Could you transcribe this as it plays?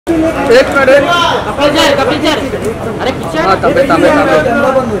एक minute Kapil sir अरे किशन हां तबे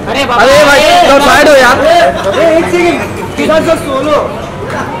अरे बाबा अरे भाई तो साइड हो यार एक सेकंड किधर से सोलो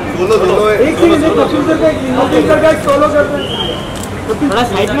एक सेकंड कपिल सर का सोलो करते हैं थोड़ा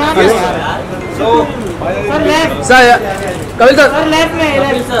साइड में आ यार sir left sir Kapil sir left में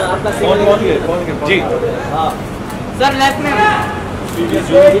कपिल सर आपका कौन जी हां सर लेफ्ट में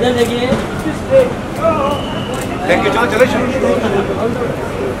इधर देखिए थैंक यू चलो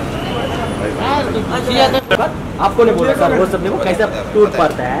आपको नहीं बोला सर वो सब देखो कैसा टूट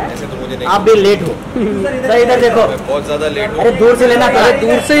पड़ता है आप भी लेट हो सर इधर देखो बहुत ज्यादा लेट हो अरे दूर से लेना पड़े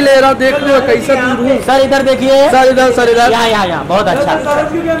दूर से ही ले रहा हूँ देख लो कैसा दूर हूँ सर इधर देखिए सर इधर यहाँ बहुत अच्छा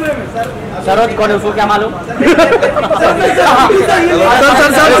सरोज कौन है उसको क्या मालूम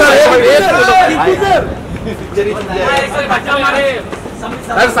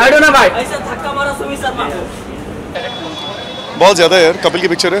सर साइड हो ना भाई धक्का मारा सुमी शर्मा बहुत ज़्यादा यार कपिल की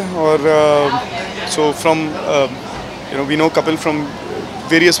पिक्चर है और so from you know we know Kapil from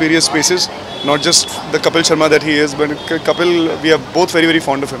various spaces not just the Kapil Sharma that he is but Kapil we are both very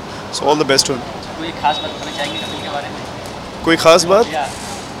fond of him so all the best to him कोई खास बात बताना चाहेंगे कपिल के बारे में कोई खास बात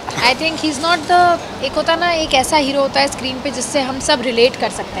I think he is not the एक होता ना एक ऐसा हीरो होता है स्क्रीन पे जिससे हम सब रिलेट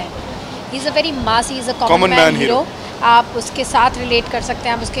कर सकते हैं he is a very mass he is a common man hero आप उसके साथ रिलेट कर सकते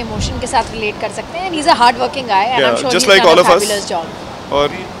हैं आप उसके इमोशन के साथ रिलेट कर सकते हैं and he is a hard working guy and I am sure just like all of us job और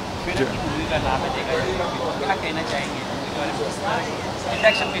मूवी का नाम है देखा क्या कहना चाहेंगे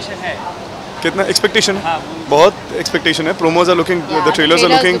इंडक्शन है कितना एक्सपेक्टेशन है बहुत एक्सपेक्टेशन है promos are looking the trailers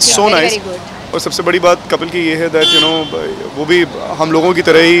are looking so nice और सबसे बड़ी बात कपिल की ये है दैट यू नो वो भी हम लोगों की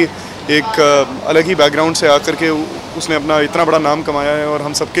तरह ही एक अलग ही बैकग्राउंड से आकर के उसने अपना इतना बड़ा नाम कमाया है और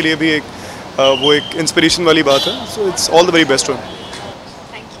हम सबके लिए भी एक वो एक इंस्पिरेशन वाली बात है so it's all the very best to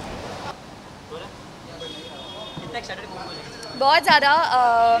बहुत ज़्यादा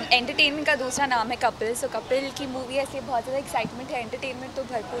एंटरटेनमेंट का दूसरा नाम है कपिल सो कपिल की मूवी ऐसे बहुत ज़्यादा एक्साइटमेंट है एंटरटेनमेंट तो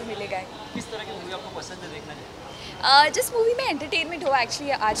भरपूर मिलेगा किस तरह की मूवी आपको पसंद है देखना जिस मूवी में एंटरटेनमेंट हो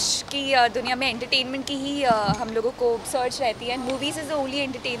एक्चुअली आज की दुनिया में एंटरटेनमेंट की ही हम लोगों को सर्च रहती है and movies is the only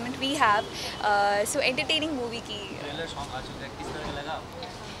entertainment we have so entertaining movie की ट्रेलर सॉन्ग आ चुका है किस तरह लगा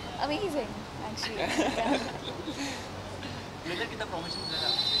अमेजिंग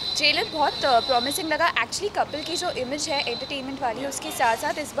ट्रेलर बहुत प्रॉमिसिंग लगा एक्चुअली कपिल की जो इमेज है एंटरटेनमेंट वाली उसके साथ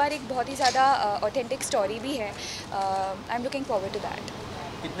साथ इस बार एक बहुत ही ज़्यादा ऑथेंटिक स्टोरी भी है I am looking forward to that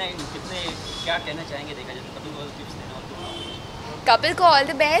कितने क्या कहना चाहेंगे देखा जाए कपिल को टिप्स देना और कपिल को ऑल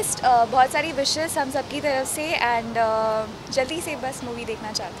द बेस्ट बहुत सारी विशेस हम सबकी तरफ से एंड जल्दी से बस मूवी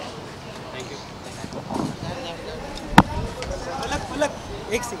देखना चाहते हैं थैंक यू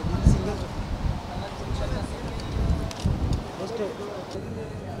एक second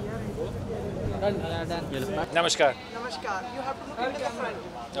Namaskar. Namaskar. You have to look into the front.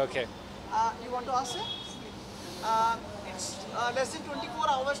 Okay. You want to ask him? It's less than 24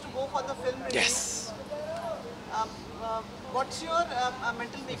 hours to go for the film release. Yes. What's your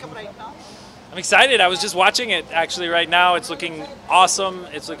mental makeup right now? I'm excited. I was just watching it actually right now. It's looking awesome.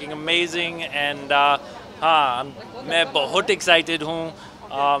 It's looking amazing. And मैं बहुत excited हूँ.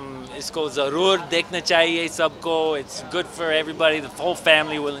 इसको ज़रूर देखना चाहिए सबको. It's good for everybody. The whole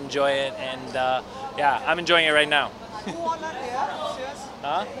family will enjoy it, and yeah, I'm enjoying it right now. Who all are there?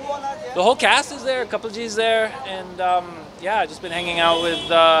 Huh? Who all are there? The whole cast is there. Kapil G's there, and yeah, just been hanging out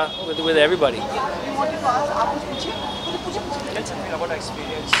with everybody. You wanted to ask? आप कुछ पूछिए. Tell something about our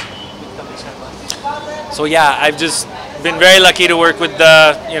experience with Kapil Sharma. So yeah, I've just been very lucky to work with the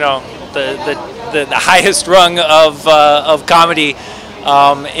highest rung of comedy.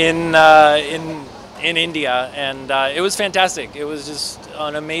 In India, and it was fantastic. It was just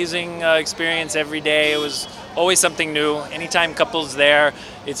an amazing experience every day. It was always something new. Anytime Kapil's there,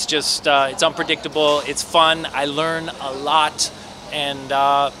 it's just it's unpredictable. It's fun. I learn a lot, and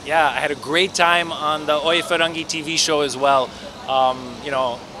yeah, I had a great time on the FIRANGI TV show as well. You know,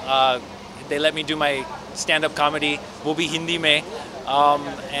 they let me do my stand-up comedy. वो भी हिंदी में,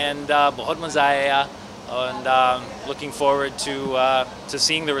 and बहुत मज़ा आया. And looking forward to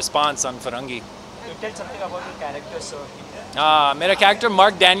seeing the response on FIRANGI. Tell something about your character, sir. मेरा character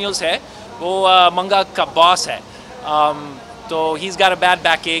Mark Daniels है. वो मंगा का boss है. तो he's got a bad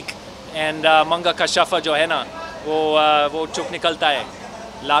backache, and मंगा का शफा जो है ना, वो चुप निकलता है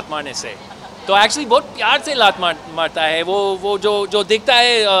लात मारने से. तो एक्चुअली बहुत प्यार से लात मारता है. वो जो दिखता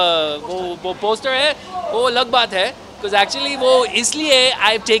है वो पोस्टर है, वो अलग बात है. Because actually, वो इसलिए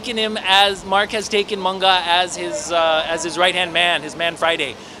I've taken him as Mark has taken Manga as his right-hand man, his man Friday,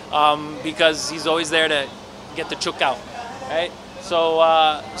 because he's always there to get the chook out, right?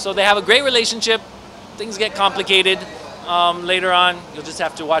 So they have a great relationship. Things get complicated, later on. You'll just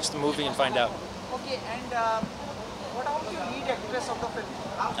have to watch the movie and find out. Okay, and what about your lead actress of the film?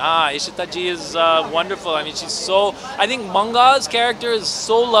 Ishita ji is wonderful. I mean, she's so... I think Manga's character is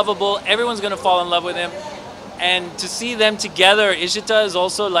so lovable. Everyone's going to fall in love with him. And to see them together, Ishita is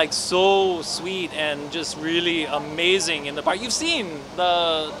also like so sweet and just really amazing in the part. You've seen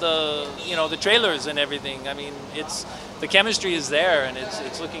the you know, the trailers and everything. I mean, it's the chemistry is there and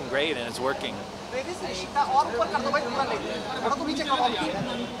it's looking great and it's working. Where is Ishita? और ऊपर कर दो भाई पूरा ले। करो तो नीचे करो।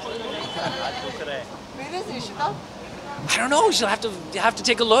 Where is Ishita? I don't know. She'll have to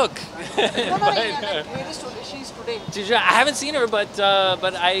take a look. No, where is she's today? I haven't seen her, but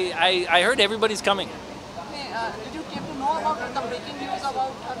I heard everybody's coming. Did you came to know about the breaking news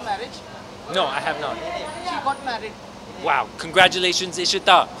about her marriage? No, I have not. She got married. Wow! Congratulations,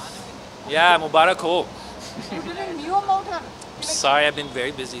 Ishita. Yeah, Mubarak ho. You didn't knew about her. Sorry, I've been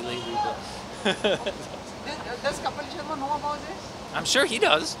very busy lately. Does Kapil Sharma know about this? I'm sure he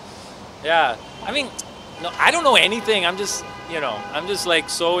does. Yeah. I mean, no, I don't know anything. I'm just, you know, I'm just like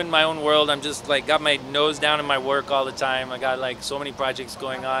so in my own world. I'm just like got my nose down in my work all the time. I got like so many projects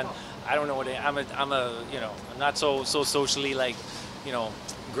going on. I don't know what I'm a, you know, I'm not so socially like, you know,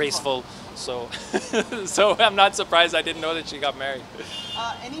 graceful. So, so I'm not surprised I didn't know that she got married.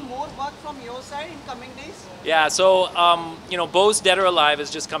 Any more work from your side in coming days? Yeah, so, you know, Bo's Dead or Alive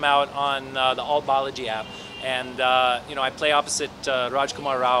has just come out on the Alt Balaji app. And, you know, I play opposite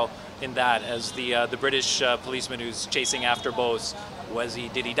Rajkumar Rao in that as the British policeman who's chasing after Bose.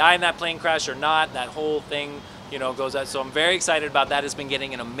 Did he die in that plane crash or not? That whole thing, you know, goes out. So I'm very excited about that. It's been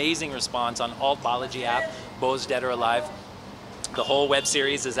getting an amazing response on Alt Balaji app, Bo's Dead or Alive. The whole web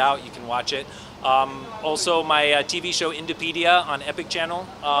series is out. You can watch it. Also, my TV show Indopedia on Epic Channel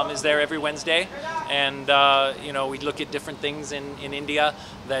is there every Wednesday, and you know, we look at different things in India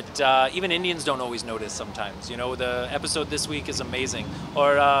that even Indians don't always notice sometimes. You know, the episode this week is amazing.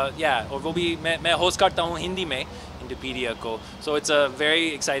 Or yeah, or वो भी मैं host करता हूँ हिंदी में Indopedia को. So it's a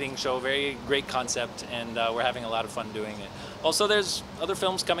very exciting show, very great concept, and we're having a lot of fun doing it. Also, there's other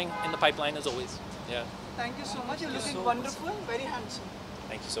films coming in the pipeline as always. Yeah. Thank you so much. You're looking wonderful, very handsome.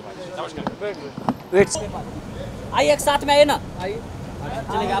 Thank you so much. Namaskar. Wait. आइए एक साथ में आइए ना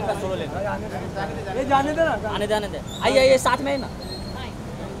चलेगा आपका solo ले ये जाने दे ना आने दे आइए आइए साथ में आइए ना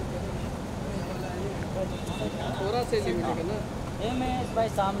थोड़ा से लिमिट ना ये मैं इस भाई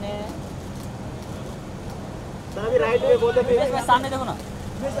सामने सर अभी राइट में बहुत है इस भाई सामने देखो ना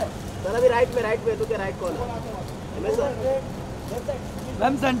सर अभी राइट में तो क्या राइट कॉल है सर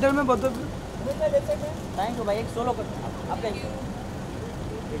मैम सेंटर में बहुत थैंक यू भाई एक सोलो कर आप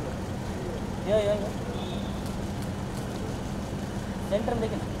ये सेंटर में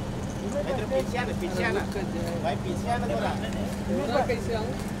देखिए पीछे आना भाई पीछे आना थोड़ा कैसे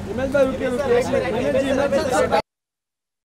आऊं हिमेश भाई रुकिए